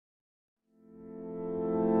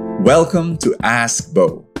Welcome to Ask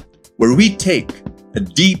Bo, where we take a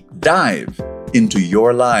deep dive into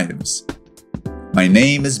your lives. My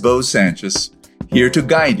name is Bo Sanchez, here to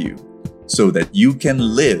guide you so that you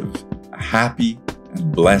can live a happy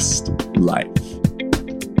and blessed life.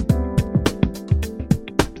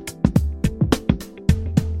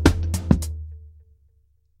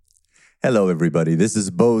 Hello, everybody. This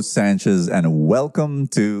is Bo Sanchez, and welcome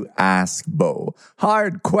to Ask Bo,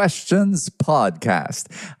 Hard Questions Podcast.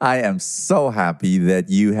 I am so happy that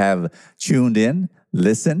you have tuned in,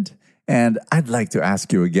 listened, and I'd like to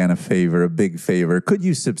ask you again a big favor. Could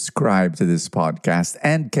you subscribe to this podcast,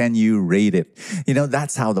 and can you rate it? You know,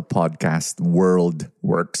 that's how the podcast world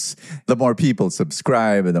works. The more people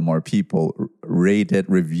subscribe, the more people rate it,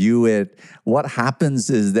 review it. What happens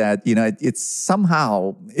is that,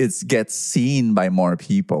 it gets seen by more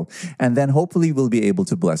people. And then hopefully we'll be able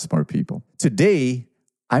to bless more people. Today,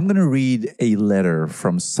 I'm going to read a letter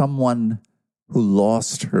from someone who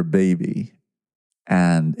lost her baby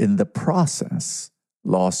and in the process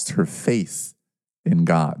lost her faith in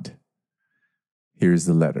God. Here's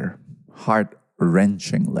the letter.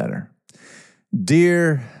 Heart-wrenching letter.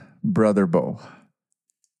 Dear Brother Bo,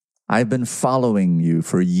 I've been following you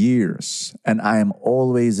for years, and I am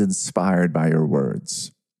always inspired by your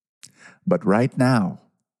words. But right now,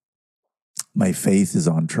 my faith is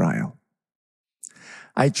on trial.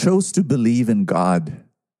 I chose to believe in God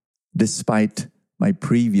despite my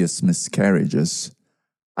previous miscarriages.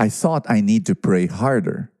 I thought I need to pray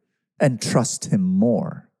harder and trust Him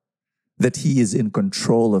more, that He is in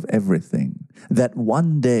control of everything, that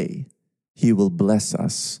one day He will bless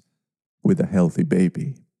us with a healthy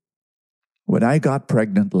baby. When I got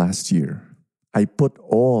pregnant last year, I put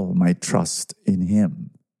all my trust in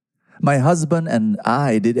Him. My husband and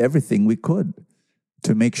I did everything we could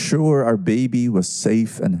to make sure our baby was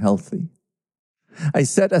safe and healthy. I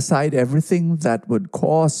set aside everything that would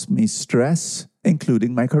cause me stress,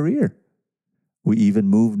 including my career. We even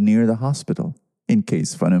moved near the hospital in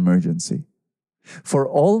case of an emergency. For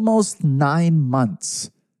almost 9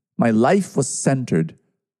 months, my life was centered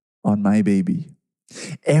on my baby.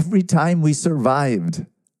 Every time we survived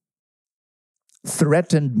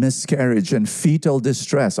threatened miscarriage and fetal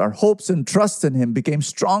distress, our hopes and trust in Him became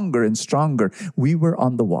stronger and stronger. We were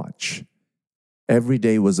on the watch. Every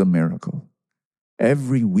day was a miracle.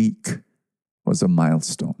 Every week was a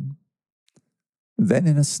milestone. Then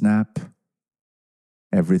in a snap,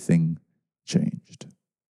 everything changed.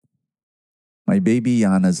 My baby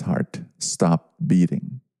Yana's heart stopped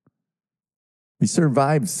beating. We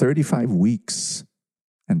survived 35 weeks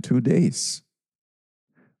and 2 days.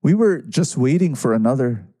 We were just waiting for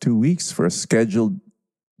another 2 weeks for a scheduled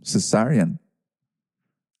cesarean.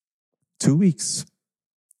 2 weeks.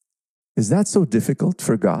 Is that so difficult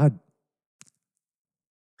for God?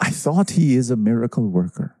 I thought He is a miracle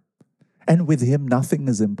worker, and with Him nothing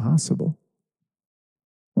is impossible.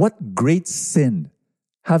 What great sin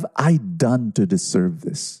have I done to deserve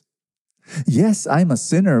this? Yes, I'm a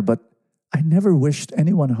sinner, but I never wished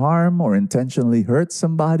anyone harm or intentionally hurt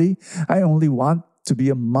somebody. I only want to be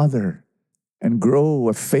a mother and grow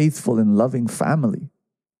a faithful and loving family.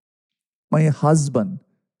 My husband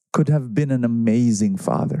could have been an amazing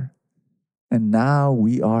father, and now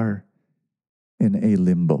we are in a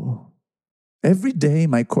limbo. Every day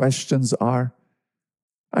my questions are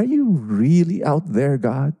you really out there,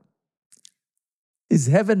 God? Is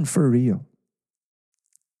heaven for real?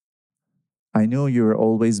 I know you're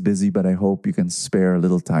always busy, but I hope you can spare a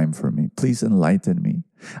little time for me. Please enlighten me.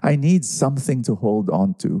 I need something to hold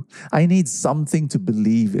on to. I need something to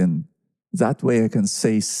believe in. That way I can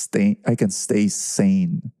stay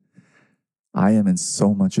sane. I am in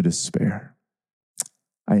so much despair.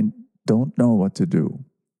 I don't know what to do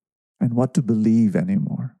and what to believe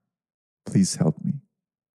anymore. Please help me.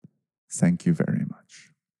 Thank you very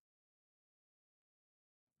much.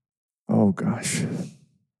 Oh gosh.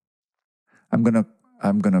 I'm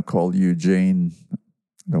gonna call you Jane. I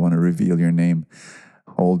don't want to reveal your name,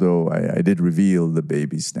 although I did reveal the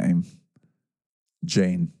baby's name.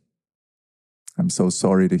 Jane, I'm so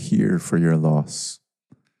sorry to hear for your loss,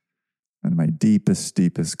 and my deepest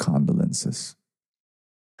condolences.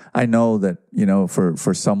 I know that,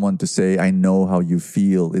 for someone to say, I know how you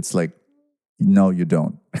feel, it's like, no, you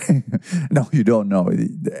don't. No, you don't know.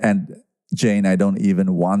 And Jane, I don't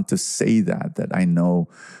even want to say that I know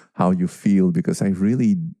how you feel, because I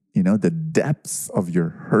really, the depth of your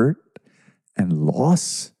hurt and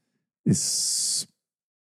loss is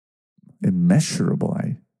immeasurable.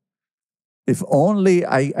 If only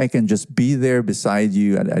I can just be there beside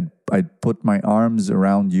you, and I'd put my arms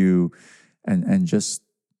around you and just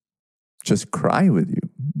cry with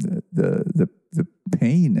you. the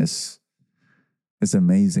pain is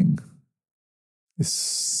amazing. It's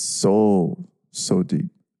so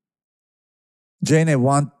deep. Jane, I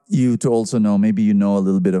want you to also know, maybe you know a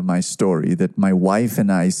little bit of my story, that my wife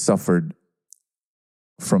and I suffered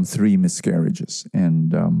from 3 miscarriages,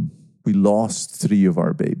 and we lost 3 of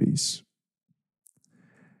our babies.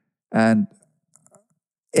 And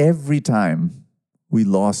every time we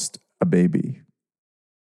lost a baby,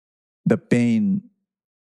 the pain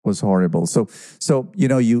was horrible. So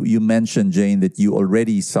you mentioned, Jane, that you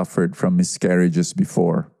already suffered from miscarriages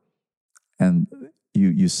before, and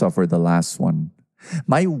you suffered the last one.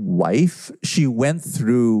 My wife, she went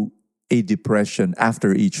through a depression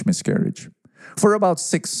after each miscarriage. For about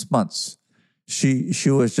 6 months, she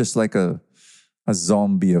was just like a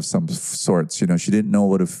zombie of some sorts. She didn't know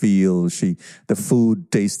what to feel. The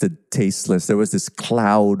food tasted tasteless. There was this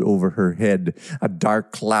cloud over her head, a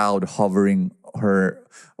dark cloud hovering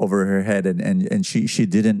over her head, and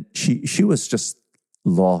she was just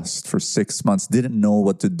lost for 6 months. Didn't know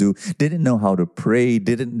what to do. Didn't know how to pray.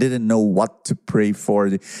 Didn't know what to pray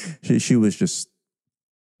for. She was just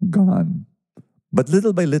gone. But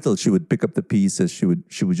little by little, she would pick up the pieces. She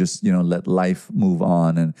would just let life move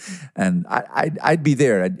on, and I'd be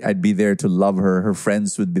there. I'd be there to love her. Her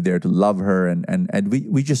friends would be there to love her, and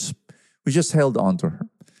we just held on to her,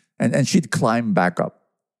 and she'd climb back up,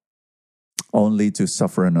 only to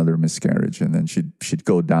suffer another miscarriage, and then she'd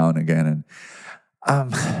go down again.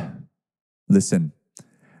 And listen,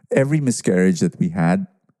 every miscarriage that we had,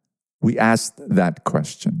 we asked that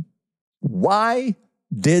question: why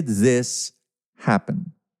did this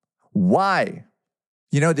happen? Why?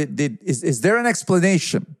 Is there an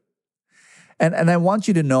explanation? And I want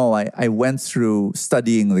you to know, I went through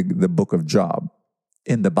studying the book of Job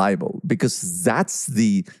in the Bible, because that's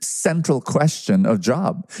the central question of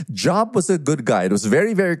Job. Job was a good guy. It was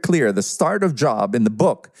very, very clear. The start of Job in the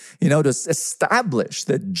book, to establish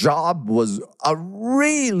that Job was a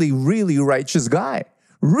really, really righteous guy,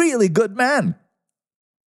 really good man.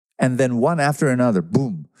 And then one after another,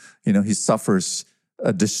 boom, he suffers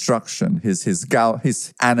a destruction.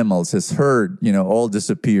 His animals, his herd, all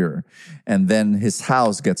disappear. And then his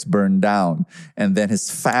house gets burned down. And then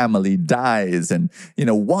his family dies. And,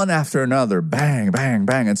 one after another, bang, bang,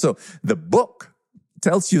 bang. And so the book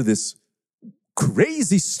tells you this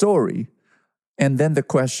crazy story. And then the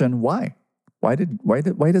question, why? Why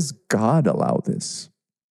does God allow this?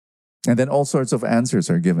 And then all sorts of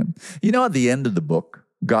answers are given. At the end of the book,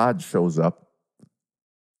 God shows up.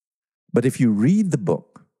 But if you read the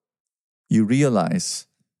book, you realize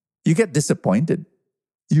you get disappointed.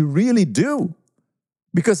 You really do.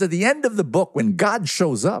 Because at the end of the book, when God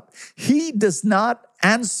shows up, he does not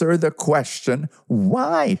answer the question,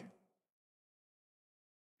 why?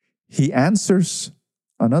 He answers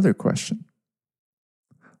another question.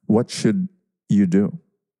 What should you do?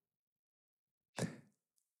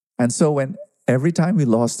 And so every time we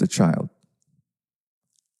lost a child,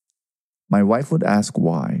 my wife would ask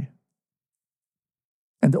why.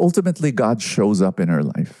 And ultimately, God shows up in her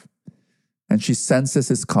life. And she senses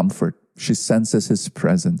his comfort. She senses his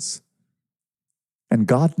presence. And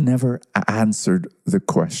God never answered the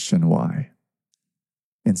question why.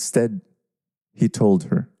 Instead, he told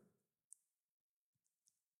her,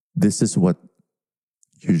 this is what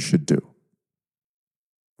you should do.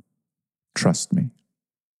 Trust me.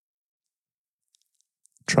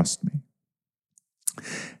 Trust me.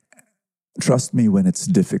 Trust me when it's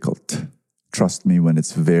difficult. Trust me when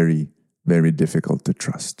it's very, very difficult to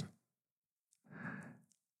trust.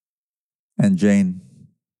 And Jane,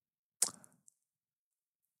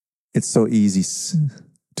 it's so easy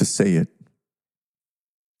to say it.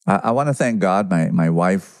 I want to thank God my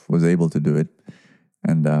wife was able to do it.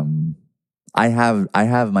 And I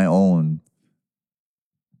have my own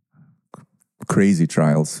crazy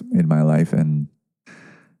trials in my life. And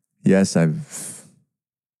yes,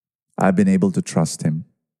 I've been able to trust him.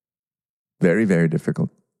 Very, very difficult.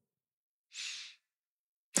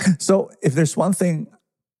 So if there's one thing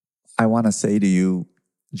I want to say to you,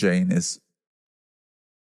 Jane, is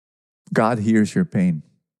God hears your pain.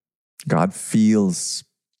 God feels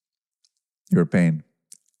your pain.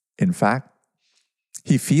 In fact,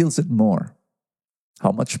 he feels it more.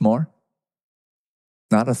 How much more?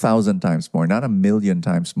 Not 1,000 times more, not 1,000,000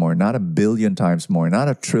 times more, not 1,000,000,000 times more, not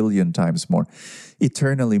 1,000,000,000,000 times more.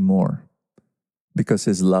 Eternally more. Because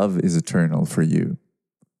his love is eternal for you.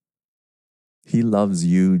 He loves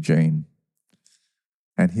you, Jane.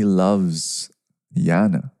 And he loves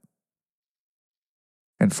Yana.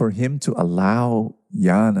 And for him to allow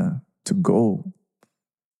Yana to go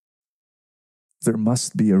There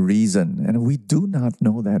must be a reason, and we do not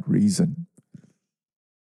know that reason.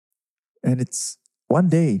 And it's one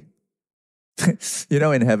day,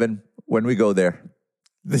 in heaven, when we go there,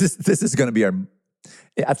 this is going to be our,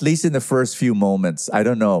 at least in the first few moments. I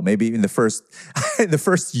don't know, maybe in the first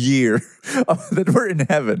year that we're in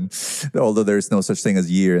heaven. Although there's no such thing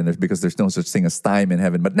as year, and because there's no such thing as time in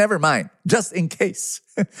heaven. But never mind, just in case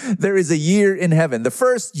there is a year in heaven. The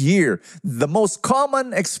first year, the most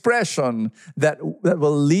common expression that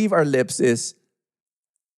will leave our lips is,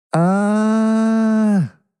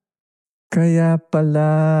 kaya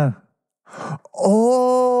pala.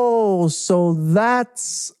 Oh, so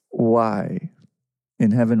that's why.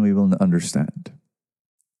 In heaven, we will understand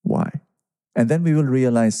why. And then we will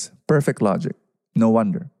realize perfect logic. No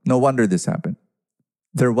wonder. No wonder this happened.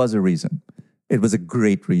 There was a reason. It was a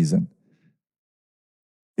great reason.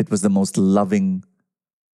 It was the most loving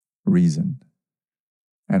reason.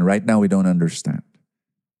 And right now, we don't understand.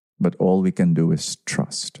 But all we can do is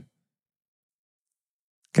trust.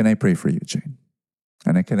 Can I pray for you, Jane?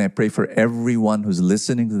 And can I pray for everyone who's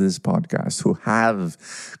listening to this podcast who have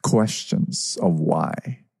questions of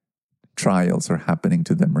why trials are happening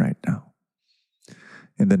to them right now?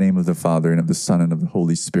 In the name of the Father, and of the Son, and of the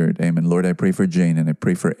Holy Spirit, amen. Lord, I pray for Jane, and I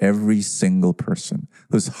pray for every single person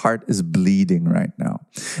whose heart is bleeding right now,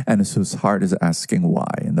 and whose heart is asking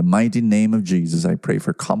why. In the mighty name of Jesus, I pray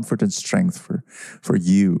for comfort and strength for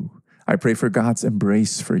you. I pray for God's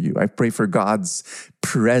embrace for you. I pray for God's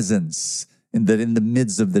presence in the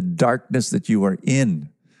midst of the darkness that you are in,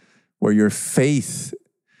 where your faith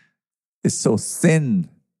is so thin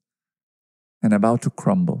and about to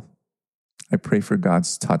crumble. I pray for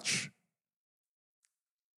God's touch.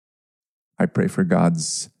 I pray for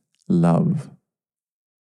God's love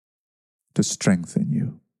to strengthen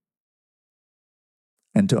you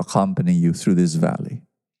and to accompany you through this valley.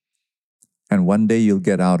 And one day you'll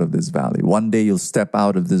get out of this valley. One day you'll step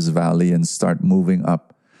out of this valley and start moving up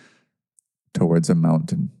towards a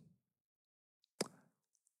mountain.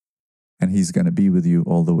 And He's going to be with you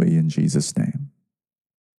all the way in Jesus' name.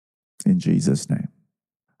 In Jesus' name.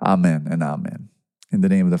 Amen and amen. In the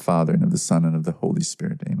name of the Father, and of the Son, and of the Holy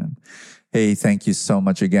Spirit. Amen. Hey, thank you so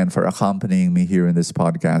much again for accompanying me here in this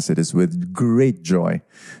podcast. It is with great joy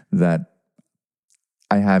that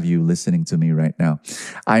I have you listening to me right now.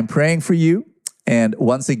 I'm praying for you. And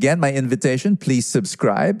once again, my invitation, please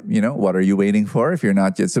subscribe. What are you waiting for if you're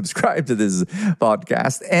not yet subscribed to this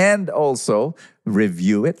podcast? And also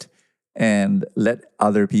review it and let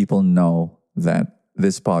other people know that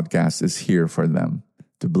this podcast is here for them,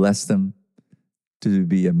 to bless them, to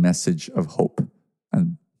be a message of hope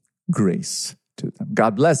and grace to them.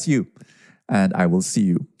 God bless you, and I will see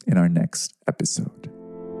you in our next episode.